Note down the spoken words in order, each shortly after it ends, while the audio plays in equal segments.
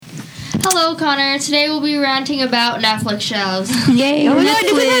Hello, Connor. Today we'll be ranting about Netflix shows. Yay, Oh my Netflix.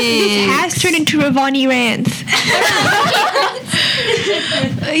 god, this has turned into Ravani rants.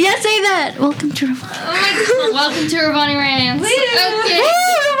 Yeah, say that. Welcome to Ravani. Oh my God. Welcome to Ravani Rants. Okay.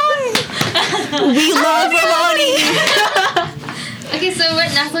 We love Ravani. Okay, so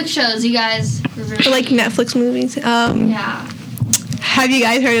what Netflix shows you guys? Like Netflix movies. Yeah. Have you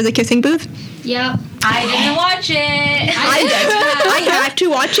guys heard of The Kissing Booth? Yep. I didn't watch it. I had to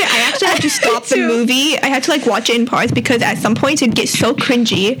watch it. I actually had to stop the movie. I had to watch it in parts because at some points it'd get so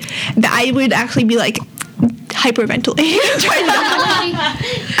cringy that I would actually be hyperventilating.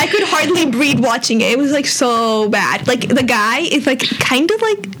 I could hardly breathe watching it. It was so bad. The guy is kind of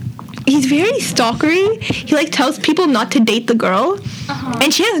he's very stalkery. He tells people not to date the girl,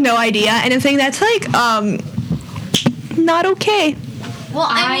 and she has no idea. And it's that's not okay. Well,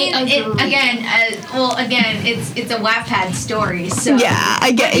 I mean, it's a Wattpad story, so yeah,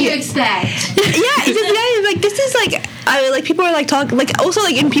 I get. What do you expect? Yeah, it's this is people are talking also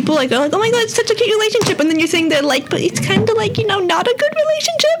and people are oh my god, it's such a cute relationship, and then you're saying that but it's kind of not a good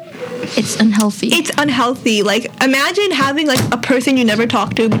relationship. It's unhealthy. It's unhealthy. Imagine having a person you never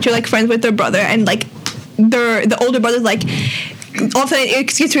talk to, but you're friends with their brother, and the older brother's all of a sudden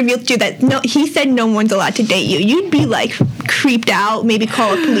it gets revealed to you that no, he said no one's allowed to date you. You'd be creeped out, maybe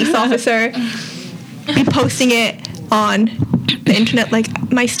call a police officer, be posting it on the internet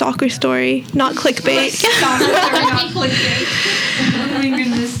my stalker story, not clickbait. Not clickbait. Oh my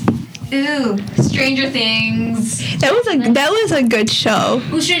goodness. Ooh, Stranger Things. That was a good show.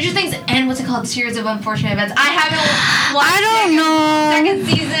 Ooh, Stranger Things and what's it called? Series of Unfortunate Events. I haven't watched second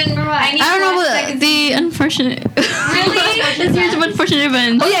season. I don't know what the unfortunate. Really? The series of unfortunate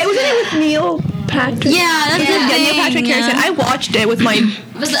events. Oh yeah, wasn't it with Neil Patrick? Yeah, that's the thing. Neil Patrick Harrison. I watched it with my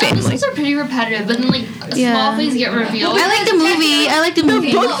But the family. episodes are pretty repetitive, but then small things get revealed. I like the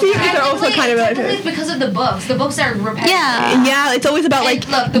movie. The book series are also kind of repetitive. It's because of the books. The books are repetitive. Yeah. Yeah, it's always about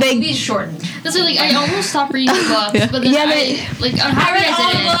look, the movie's shortened. That's why I almost stopped reading the books, but then I'm I happy read all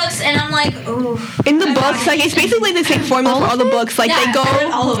I didn't. the books and I'm ooh. in the books, it's basically the same formula for all the books. I read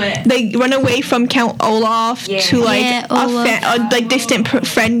all of it. They run away from Count Olaf to a distant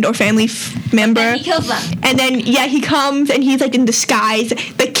friend or family member. And he kills them. And then he comes and he's in disguise.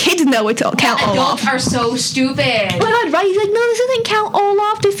 The kids know it's Count Olaf. Adults are so stupid. Oh my god, right? He's no, this isn't Count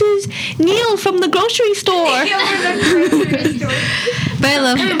Olaf. This is Neil from the grocery store. But I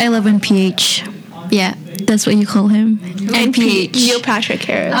love NPH. Yeah, that's what you call him. NPH. Neil Patrick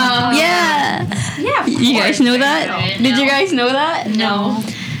Harris. Yeah. Yeah. You guys know that? Did you guys know that? No.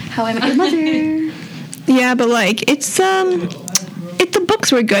 How I Met Your Mother. Yeah, but it's the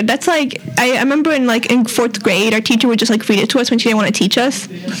books were good. That's I remember in fourth grade, our teacher would just read it to us when she didn't want to teach us.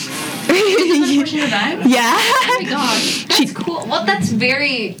 Yeah. Oh my gosh. That's cool. Well, that's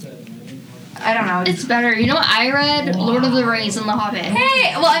very. I don't know. It's better. You know what? I read Lord of the Rings and The Hobbit.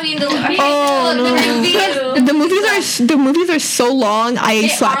 Hey, well, I mean, the movies are so long. They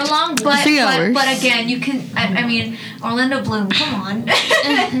are long, but 3 hours. But again, you can. I mean, Orlando Bloom. Come on.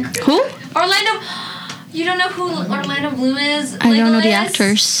 Who? Orlando. You don't know who Orlando Bloom is? I don't know the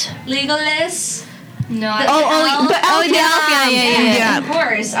actors. Legolas. No. The elf, yeah. Of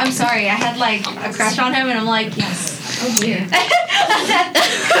course. I'm sorry. I had a crush on him, and I'm yes. Oh dear.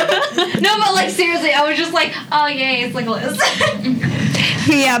 No, but seriously, I was just oh yay, it's Legolas.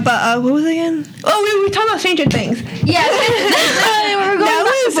 Yeah, but what was it again? Oh, we were talking about Stranger Things. Yeah.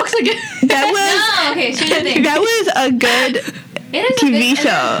 That was a good TV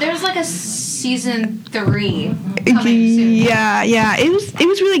show. There's a season 3 coming soon. Yeah, it was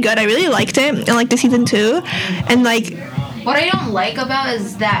really good. I really liked it. I liked the season 2, and what I don't like about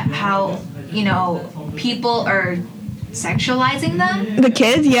is that how people are sexualizing them. The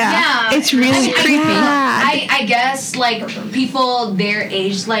kids, yeah. It's really creepy. I guess people their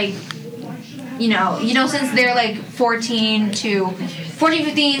age since they're 14,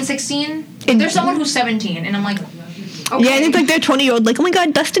 15, 16. There's someone who's 17 and I'm okay. Yeah, and it's their 20-year-old oh my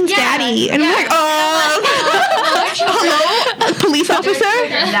god, Dustin's daddy. And I'm hello? Police officer?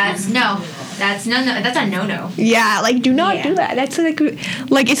 That's no. That's a no-no. Yeah, do not do that. That's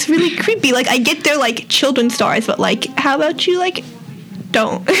it's really creepy. I get they're children stars, but how about you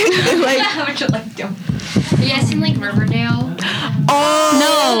don't? How about you don't? Have you guys seen Riverdale? Oh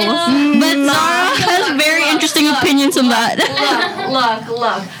no, but Zara has very interesting opinions on that.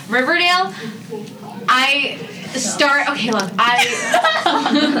 Look, Riverdale. I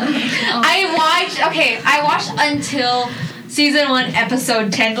watched until season 1,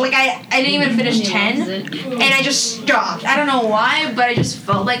 episode 10. I didn't even finish 10, and I just stopped. I don't know why, but I just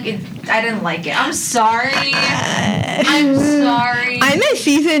felt I I didn't like it. I'm sorry. I'm sorry. I'm at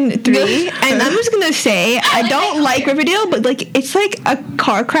season 3, and I'm just gonna say I don't like Riverdale, but like it's like a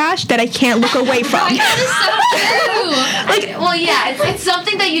car crash that I can't look away from. That is so true. Well, yeah, it's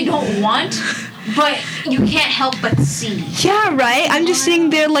something that you don't want, but you can't help but see. Yeah, right. I'm just sitting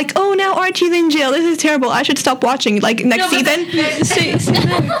there like, oh, now Archie's in jail. This is terrible. I should stop watching. Like next season. See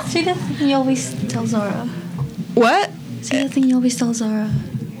that thing you always tell Zara. What? See that thing you always tell Zara.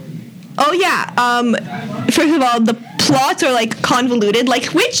 Oh yeah. First of all, the plots are like convoluted. Like,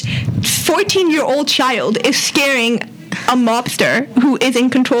 which 14-year-old child is scaring a mobster who is in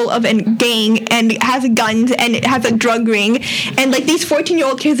control of a gang and has guns and has a drug ring, and like these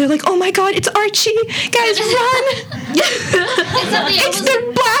 14-year-old kids are like, oh my god, it's Archie, guys, run! It's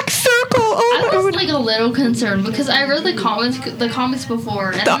the black circle. Oh I my was god. like a little concerned because I read the comics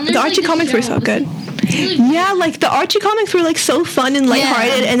before. And then The there's, Archie like, comics were show. so good. It's really Yeah, like the Archie comics were like so fun and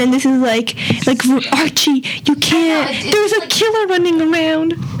lighthearted, and then this is like Archie, you can't. it's There's a like- killer running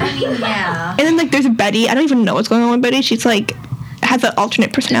around. I mean, yeah. And then like there's Betty. I don't even know what's going on with Betty. She's like has an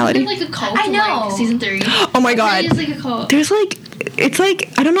alternate personality. It's like a cult. I in, know. Like, season 3. Oh my god. It's like a cult. There's like it's like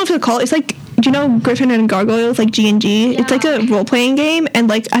I don't know if it's called. It's like, do you know Griffin and Gargoyles, like G&G? It's like a role playing game, and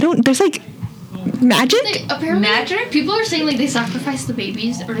like I don't. There's like magic. Apparently, Magic? people are saying like they sacrificed the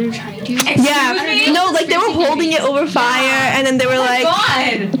babies, or they're trying to. Yeah, me? no, like they were holding it over fire, and then they were like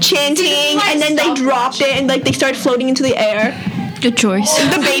God. chanting, and then they Stop dropped it, and like they started floating into the air. Good choice.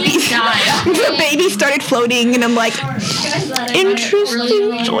 The babies, the babies started floating, and I'm like,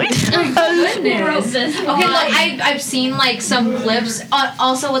 interesting choice. Goodness. Okay, look, I've seen like some clips.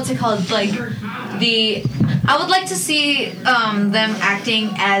 Also, what's it called? Like I would like to see them acting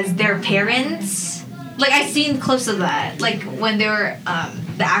as their parents. Like I've seen clips of that. Like when they were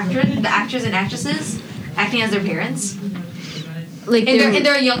the actors and actresses acting as their parents. Like In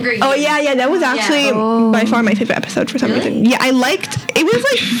their younger years. Oh yeah, that was actually by far my favorite episode for some reason. Yeah, I liked. It was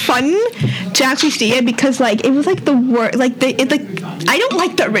like fun to actually see it because like it was like the word like I don't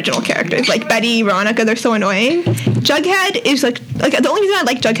like the original characters like Betty, Veronica. They're so annoying. Jughead is like the only reason I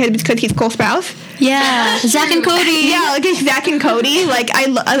like Jughead is because he's Cole Sprouse. Yeah, Zach and Cody. Yeah, like it's Zach and Cody. Like I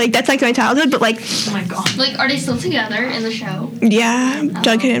like that's like my childhood, but like Oh my god. Like, are they still together in the show? yeah,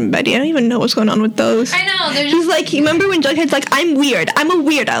 Jughead and Betty. I don't even know what's going on with those. I know. They're He's just. like, you remember when Jughead's like, I'm weird. I'm a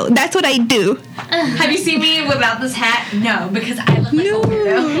weirdo. That's what I do. Have you seen me without this hat? No, because I look like a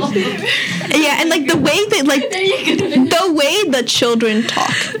weirdo. Yeah, and like the way that like the way the children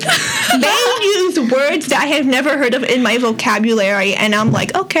talk, they use words that I have never heard of in my vocabulary, and I'm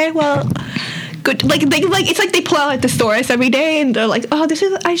like, okay, well, good. Like they like it's like they pull out a thesaurus every day, and they're like, oh,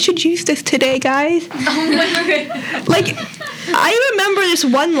 I should use this today, guys. Like I remember this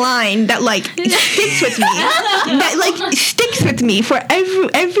one line that like sticks with me. That like sticks with me for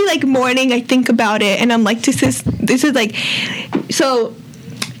every like morning. I think about it, and I'm like, this is like, so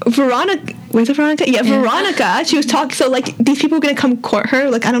Veronica. Was it Veronica? Yeah, Veronica. She was talking. So like these people were gonna come court her.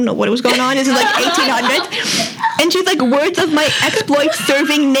 Like I don't know what was going on. This is like 1800s, and she's like, words of my exploits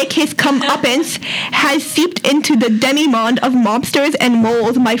serving Nick his comeuppance has seeped into the demimonde of mobsters and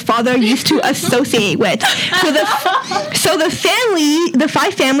moles my father used to associate with. So the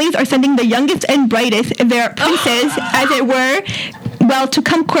 5 families are sending the youngest and brightest, their princes, as it were. Well, to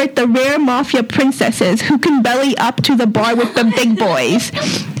come court the rare mafia princesses who can belly up to the bar with the big boys.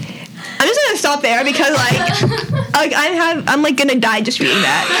 I'm just gonna stop there because I'm like gonna die just reading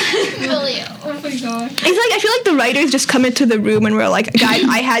that. Really? Oh my god. It's like I feel like the writers just come into the room and we're like, guys,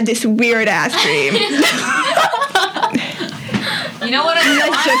 I had this weird ass dream. You know what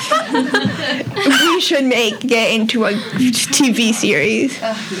We should get into a TV series.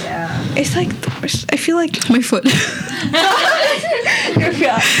 Yeah. It's like the worst. I feel like My foot. your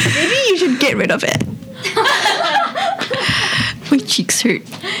foot. Maybe you should get rid of it. My cheeks hurt.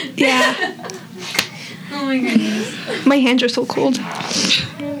 Yeah. Oh my goodness. My hands are so cold.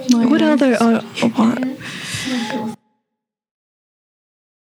 What other? What?